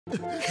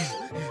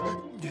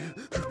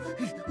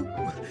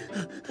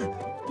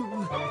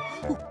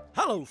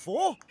Hello,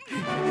 4.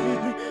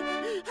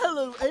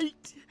 Hello,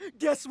 8.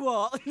 Guess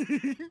what?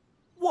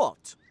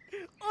 What?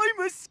 I'm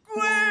a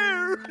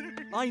square!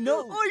 I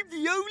know. I'm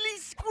the only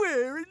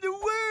square in the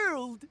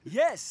world!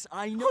 Yes,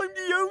 I know. I'm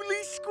the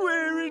only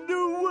square in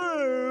the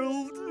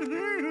world!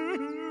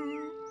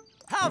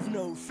 Have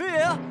no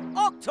fear,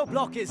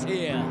 Octoblock is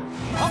here.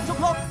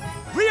 Octoblock,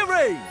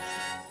 rearrange.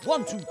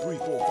 1, 2, 3,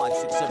 4, 5,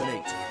 6, 7,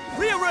 8.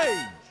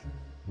 Rearrange.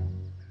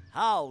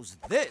 How's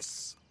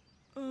this?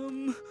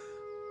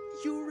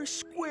 You're a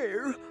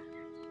square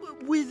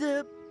with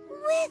a...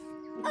 With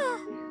a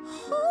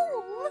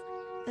hole?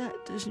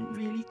 That doesn't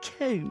really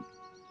count.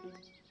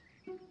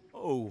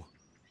 Oh,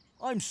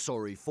 I'm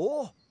sorry,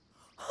 4.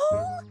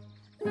 Hole?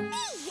 Me?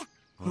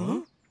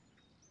 Huh?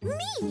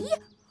 Me?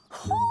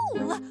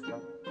 Hole?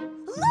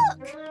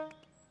 Look!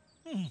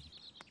 8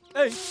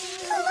 +1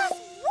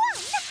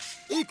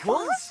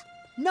 equals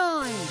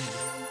 9.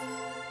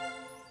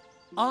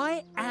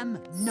 I am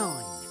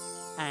 9,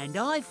 and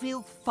I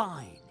feel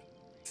fine.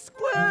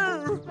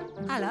 Square!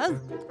 Hello?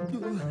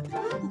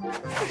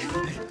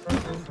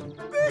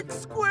 Big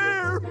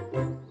square!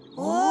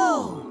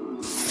 Oh!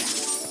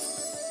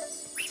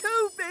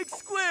 2 big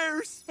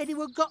squares!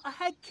 Anyone got a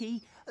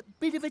hanky? A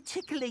bit of a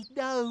tickly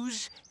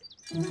nose.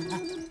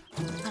 Fine.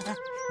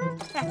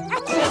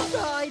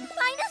 -1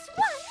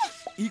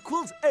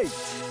 equals 8.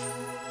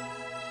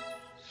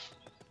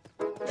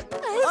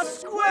 A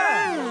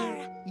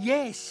square!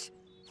 Yes.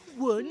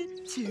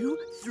 1, 2,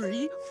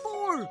 3,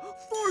 4.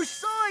 4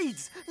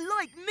 sides,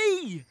 like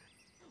me.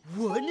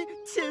 1,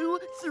 2,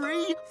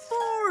 3,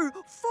 4.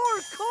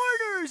 4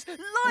 corners,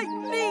 like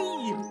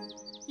me.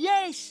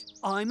 Yes,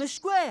 I'm a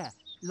square,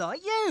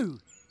 like you.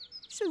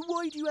 So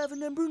why do you have a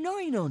number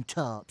 9 on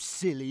top,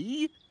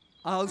 silly?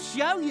 I'll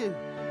show you.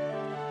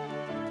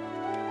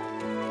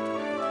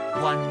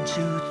 1,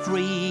 2,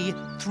 3,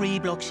 3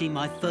 blocks in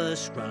my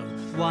first row.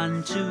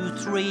 1, 2,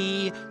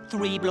 3,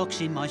 3 blocks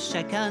in my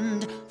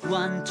second.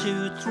 1,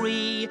 2,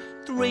 3,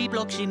 3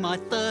 blocks in my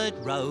third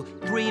row.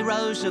 3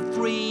 rows of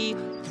 3,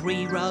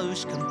 3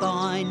 rows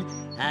combine.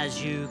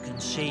 As you can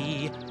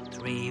see,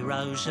 3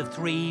 rows of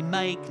 3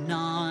 make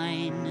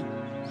 9.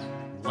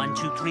 1,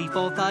 2, 3,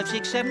 4, 5,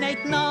 6, 7,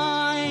 8,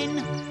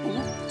 9.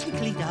 Oh,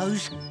 tickly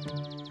nose.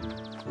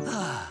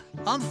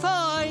 I'm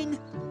fine.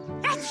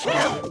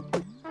 Achoo!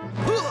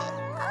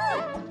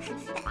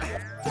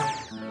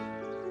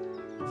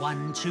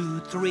 1, 2,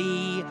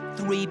 3,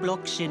 3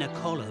 blocks in a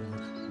column.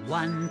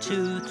 1,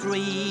 2,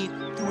 3,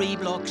 3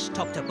 blocks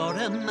top to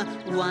bottom.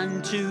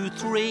 1, 2,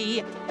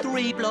 3,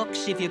 3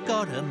 blocks if you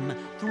got 'em.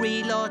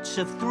 3 lots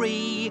of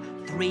 3,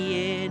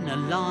 3 in a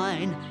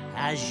line.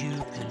 As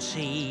you can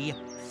see,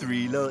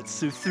 3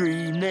 lots of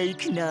 3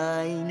 make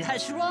 9.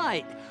 that's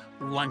right.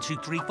 1, 2,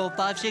 3, 4,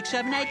 5, 6,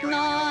 7, 8,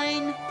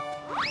 9.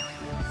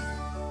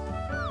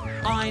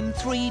 I'm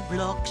 3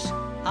 blocks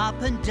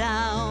up and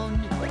down,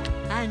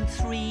 and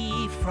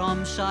 3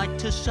 from side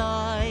to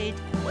side.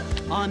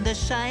 I'm the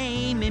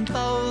same in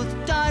both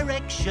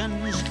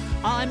directions.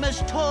 I'm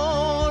as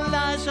tall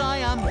as I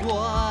am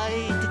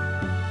wide.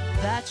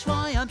 That's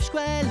why I'm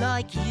square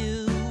like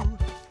you.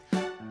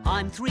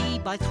 I'm 3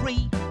 by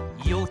 3,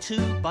 you're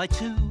 2 by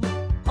 2.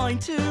 I'm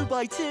 2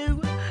 by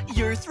 2,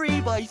 you're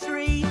 3 by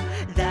 3.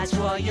 That's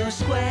why you're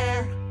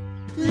square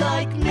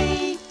like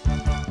me.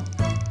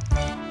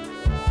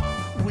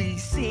 We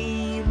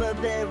seem a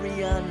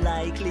very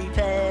unlikely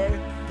pair,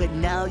 but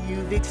now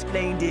you've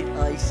explained it,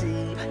 I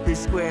see the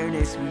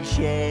squareness we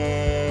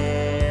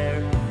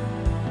share.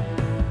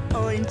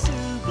 I'm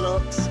 2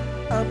 blocks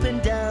up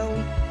and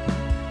down,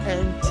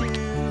 and 2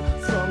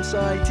 from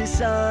side to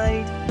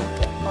side.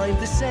 I'm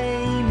the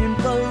same in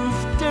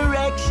both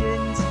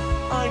directions.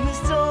 I'm as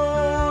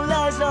tall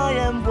as I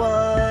am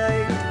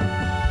wide.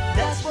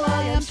 That's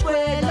why I'm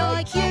square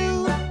like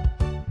you.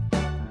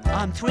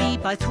 I'm 3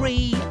 by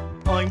 3.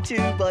 I'm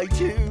 2 by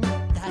 2.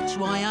 That's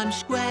why I'm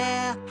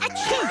square.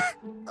 Achoo!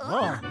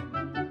 Oh.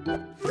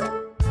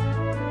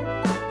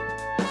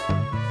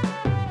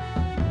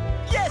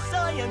 Yes,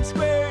 I am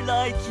square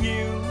like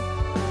you.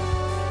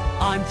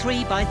 I'm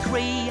 3 by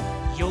 3.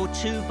 You're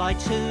 2 by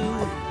 2.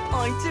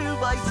 I'm 2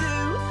 by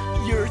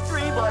 2. You're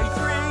 3 by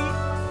 3.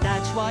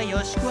 That's why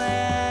you're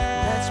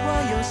square. That's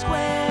why you're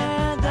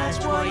square. That's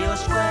why you're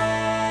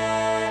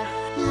square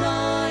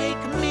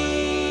like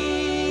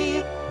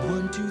me.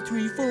 1, 2,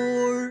 3,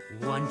 4.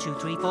 1, 2,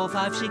 3, 4,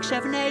 5, 6,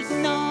 7, 8,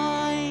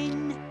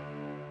 9.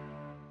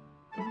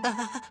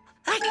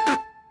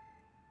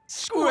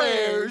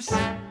 Squares.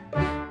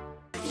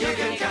 You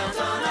can count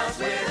on us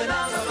with the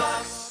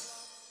Numberblocks.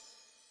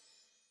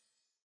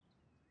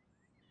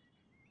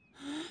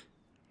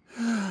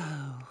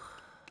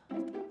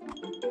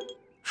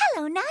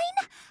 Hello, 9.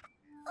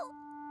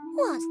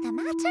 What's the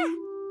matter?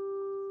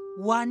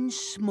 1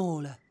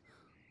 smaller.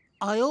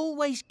 I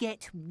always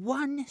get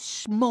 1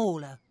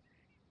 smaller.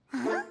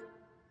 Huh?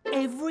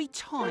 Every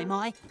time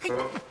I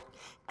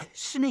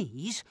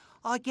sneeze,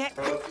 I get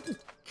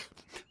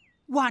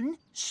 1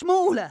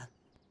 smaller.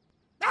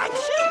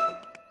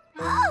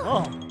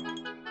 Oh.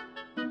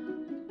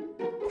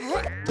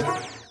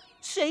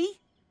 See?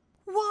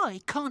 Why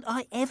can't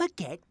I ever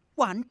get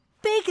one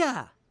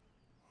bigger?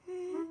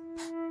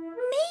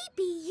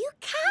 Maybe you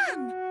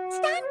can.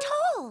 Stand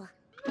tall.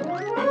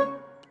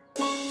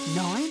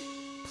 9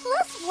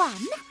 Plus 1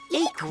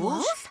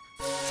 equals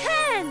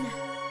 10.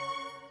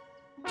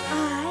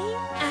 I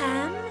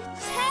am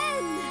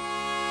 10.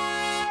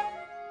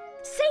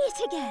 Say it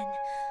again.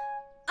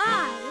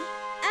 I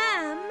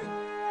am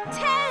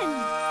 10.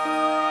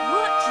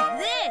 Watch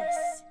this.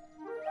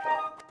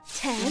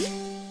 10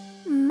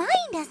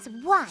 minus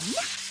 1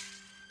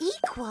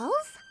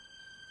 equals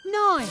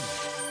 9.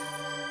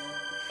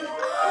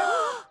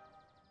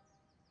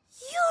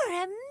 You're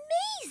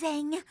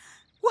amazing.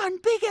 One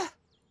bigger.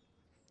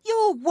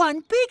 You're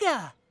one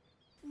bigger.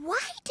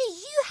 Why do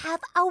you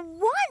have a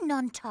 1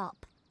 on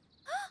top?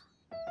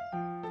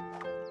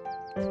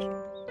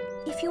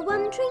 If you're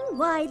wondering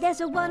why there's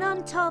a 1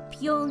 on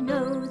top, you'll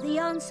know the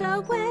answer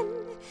when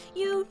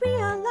you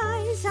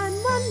realise I'm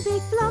one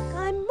big block,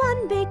 I'm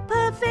one big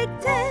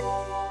perfect 10.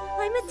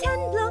 I'm a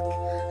 10 block,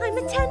 I'm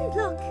a 10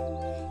 block.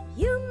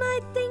 You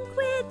might think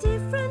we're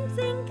different,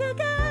 think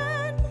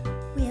again.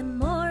 We're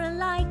more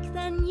alike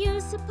than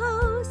you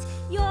suppose.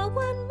 You're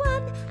 1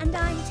 1 and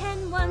I'm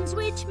 10 ones,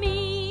 which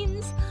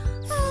means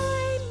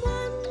I'm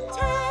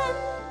 110.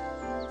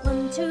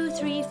 1 2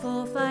 3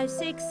 4 5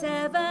 6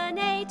 7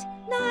 8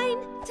 9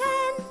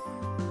 10.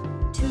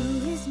 2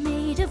 is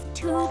made of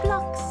 2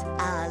 blocks.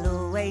 I'll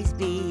always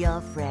be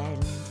your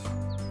friend.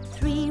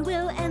 3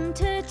 will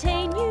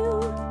entertain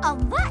you.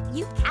 On that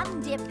you can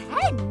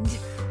depend.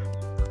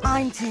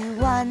 I'm 2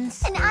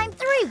 1s. And I'm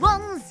 3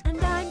 1s.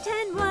 And I'm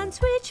 10 ones,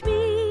 which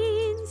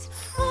means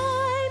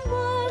I'm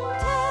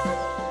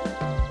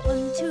 110.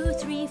 1 2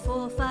 3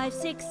 4 5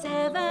 6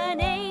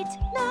 7 8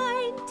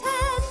 9 10.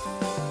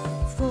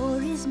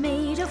 4 is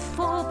made of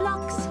 4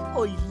 blocks.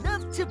 I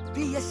love to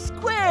be a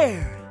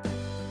square.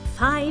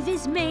 5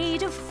 is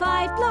made of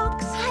 5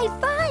 blocks. High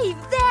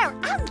 5! There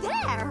and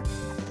there!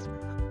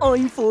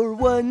 I'm 4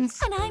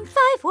 1s. And I'm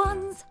 5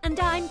 1s. And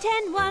I'm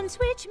 10 ones,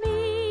 which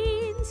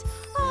means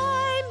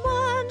I'm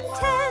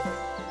 110.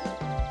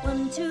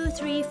 1 2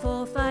 3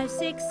 4 5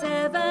 6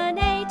 7 8 9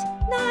 10.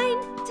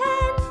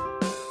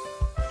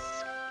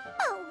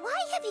 Oh, why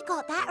have you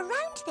got that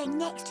round thing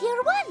next to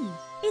your 1?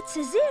 It's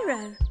a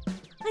 0.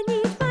 I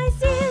need my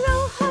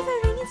 0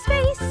 hovering in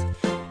space.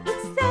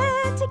 It's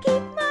there to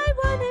keep my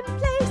 1 in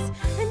place.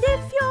 And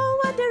if you're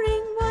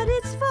wondering what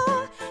it's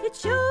for, it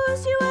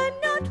shows you I'm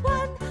not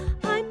 1.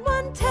 I'm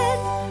 110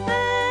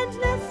 and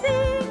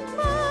nothing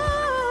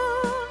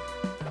more.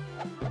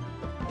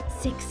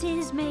 6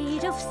 is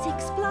made of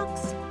 6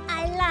 blocks.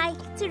 I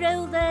like to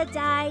roll the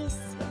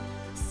dice.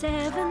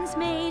 7's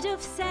made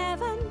of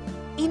 7.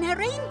 In a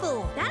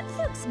rainbow. That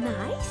looks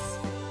nice.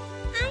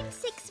 I'm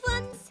 6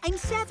 1s. I'm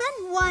 7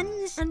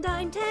 1s. And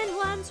I'm 10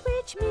 ones,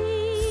 which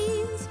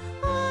means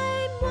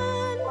I'm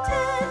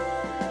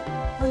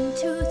 110. 1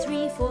 2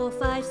 3 4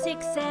 5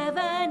 6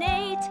 7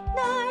 8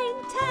 9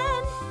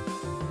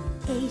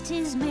 10. 8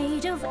 is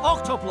made of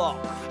Octoblock.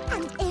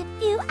 And if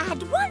you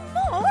add 1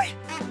 more,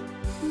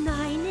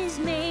 9 is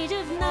made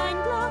of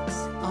 9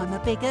 blocks. I'm a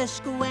bigger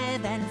square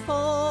than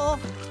 4.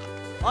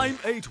 I'm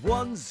 8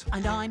 1s.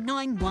 And I'm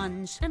 9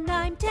 1s. And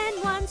I'm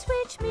 10 ones,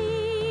 which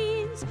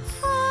means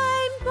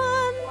I'm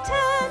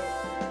 110.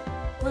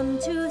 1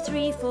 2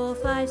 3 4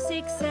 5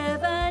 6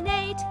 7 8 9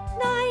 10.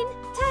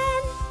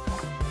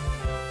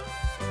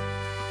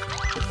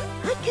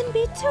 I can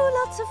be 2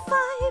 lots of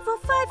 5 or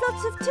 5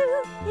 lots of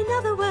 2. In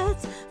other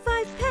words,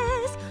 5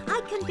 pairs.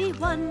 I can be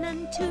 1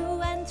 and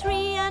 2 and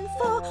 3 and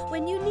 4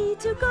 when you need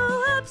to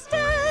go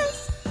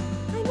upstairs.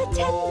 I'm a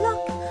 10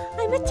 block,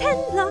 I'm a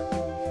 10 block.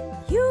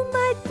 You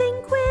might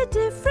think we're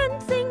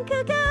different, think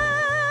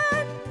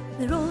again.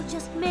 We're all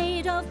just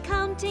made of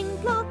counting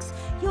blocks.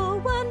 You're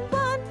 1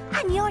 1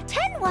 and you're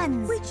 10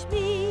 ones, which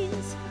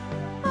means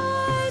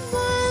I'm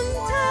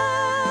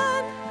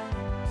 110.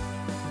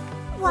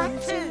 1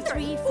 2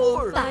 3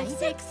 4 5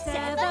 6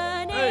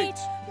 7 8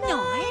 9 10.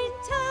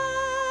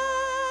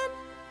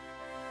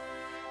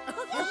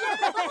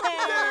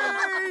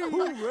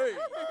 Hooray!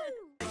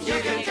 You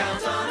can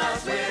count on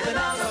us with a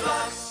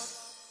Numberblocks.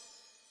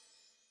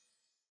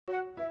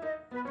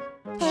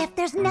 If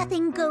there's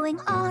nothing going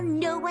on,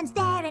 no one's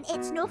there and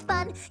it's no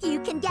fun,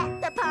 you can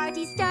get the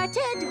party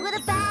started with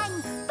a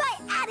bang by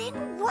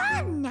adding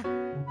 1.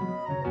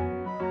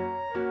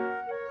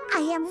 I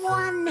am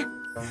 1,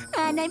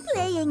 and I'm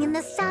playing in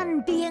the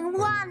sun. Being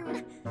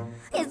 1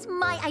 is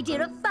my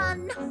idea of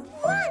fun.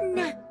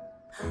 1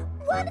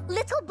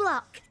 little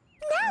block.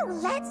 Now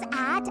let's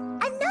add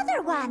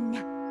another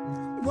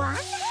 1. 1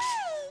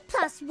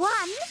 plus 1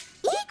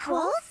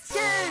 equals 2.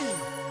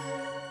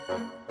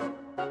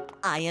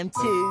 I am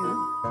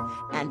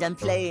 2, and I'm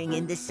playing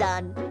in the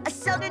sun. A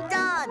song and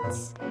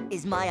dance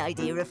is my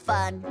idea of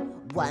fun.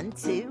 1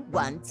 2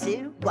 1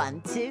 2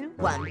 1 2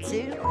 1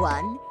 2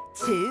 1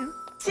 2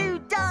 2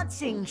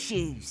 dancing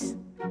shoes.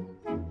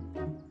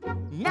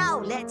 Now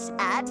let's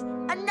add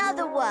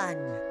another 1.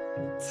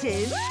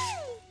 2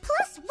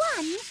 plus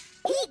 1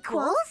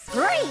 equals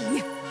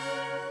 3.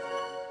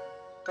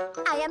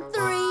 I am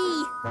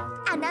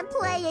 3, and I'm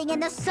playing in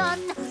the sun,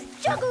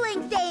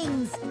 juggling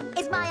things.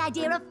 Is my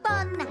idea of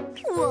fun.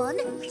 1,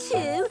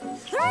 2,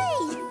 3.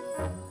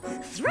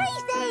 3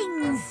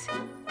 things.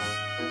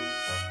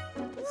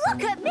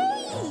 Look at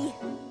me.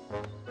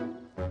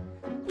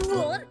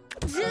 1,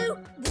 2,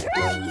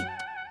 3.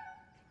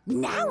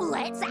 Now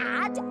let's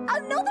add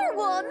another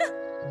one.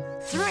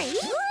 3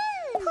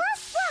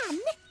 plus 1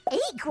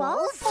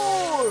 equals 4.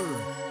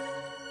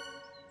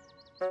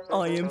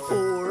 I am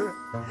 4,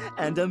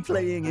 and I'm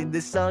playing in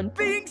the sun,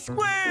 being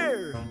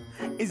square.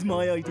 Is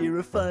my idea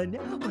of fun.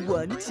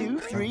 1, 2,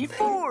 3,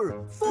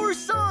 4. 4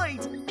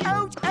 sides.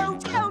 Ouch,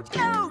 ouch, ouch,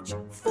 ouch.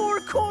 4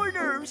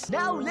 corners.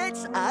 Now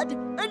let's add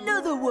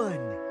another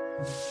one.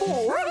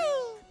 4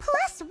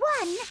 plus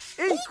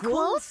 1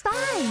 equals 5.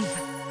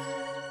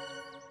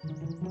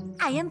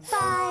 I am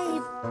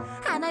 5,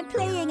 and I'm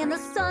playing in the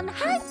sun.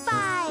 High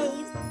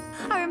fives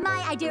are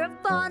my idea of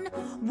fun.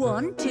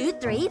 1, 2,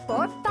 3,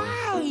 4,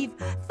 5.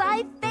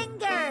 5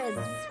 fingers.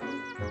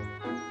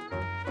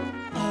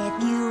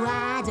 If you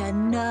add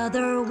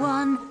another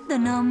one, the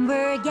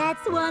number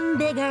gets 1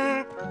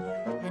 bigger.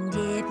 And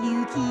if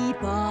you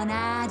keep on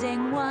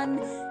adding 1,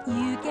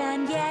 you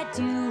can get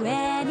to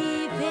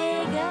any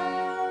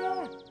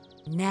figure.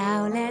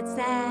 Now let's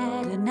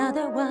add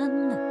another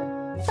one.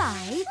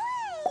 5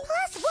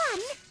 plus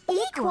 1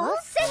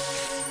 equals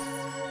 6.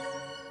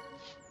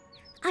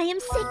 I am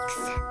 6,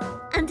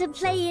 and I'm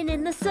playing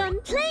in the sun,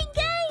 playing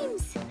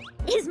games.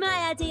 Is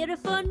my idea of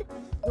fun.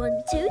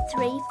 1, 2,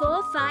 3,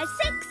 4, 5,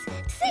 6.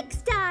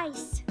 6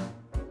 dice.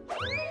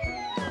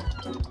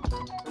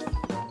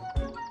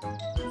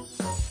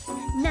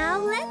 Now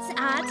let's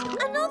add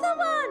another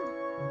one.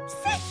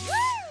 6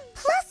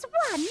 plus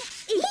 1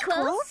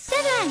 equals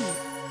 7.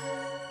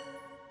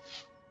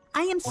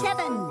 I am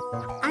 7,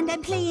 and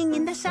I'm playing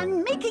in the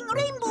sun, making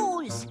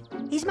rainbows.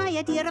 Is my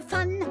idea of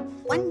fun.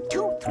 1,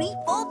 2, 3,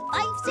 4,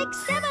 5,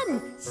 6,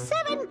 7.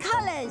 7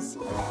 colours.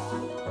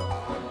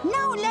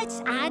 Now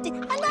let's add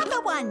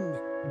another one.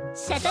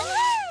 7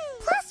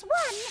 Plus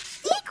 1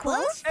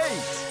 equals 8.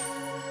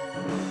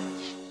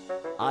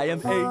 I am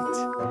 8,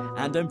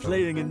 and I'm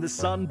playing in the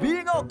sun,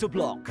 being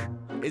Octoblock.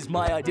 Is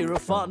my idea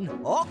of fun.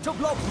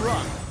 Octoblock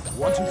run.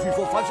 1, 2, 3,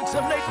 4, 5, 6,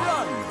 7, 8,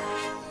 run.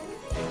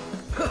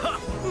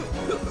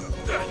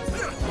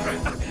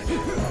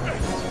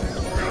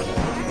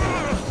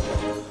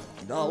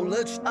 Now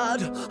let's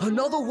add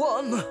another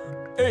one.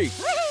 8.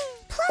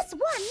 plus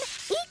 1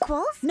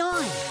 equals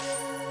 9.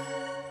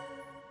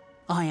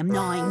 I am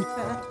 9.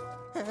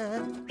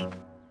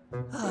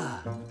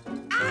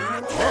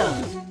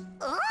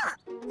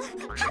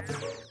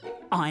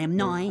 I am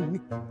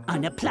 9,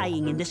 and I'm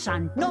playing in the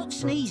sun, not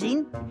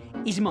sneezing.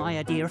 Is my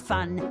idea of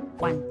fun.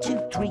 1,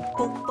 2, 3,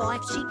 4,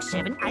 5, 6,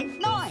 7,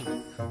 8,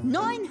 9.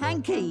 9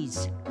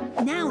 hankies.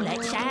 Now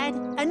let's add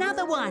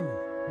another one.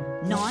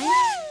 9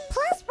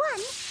 plus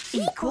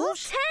 1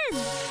 equals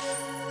 10.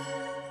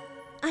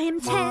 I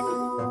am 10,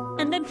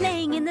 and I'm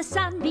playing in the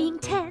sun, being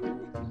 10.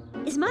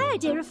 Is my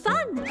idea of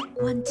fun.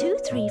 1, 2,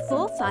 3,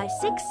 4, 5,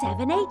 6,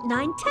 7, 8,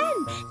 9,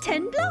 10.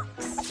 10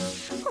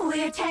 blocks.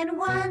 We're 10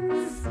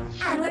 ones,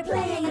 and we're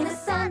playing in the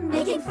sun,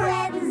 making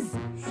friends.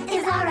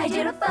 Is our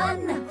idea of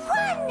fun.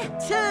 1,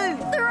 2,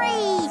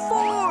 3,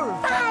 4,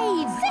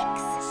 5,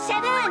 6,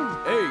 7,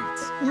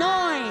 8.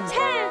 9.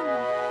 10.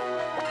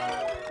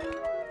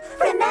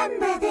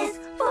 Remember this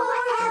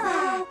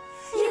forever.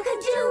 You can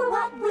do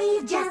what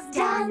we've just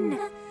done.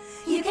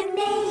 You can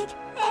make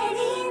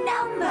any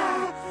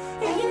number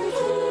if you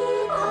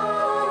keep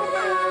on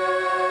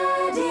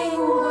adding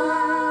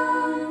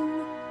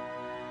 1.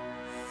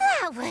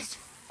 That was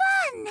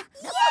fun!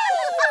 Yay!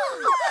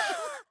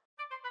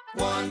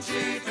 1,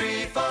 2,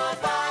 3, 4,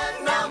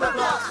 5 number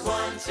blocks.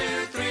 1,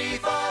 2, 3,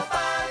 4,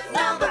 5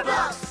 number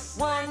blocks.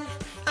 1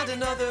 and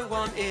another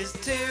one is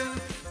 2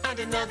 and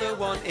another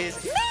one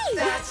is me.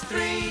 That's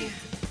 3.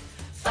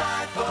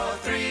 5, 4,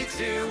 3,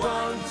 2,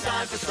 1.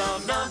 Time for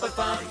some number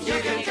fun. You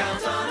can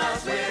count on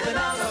us with a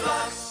number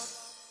box.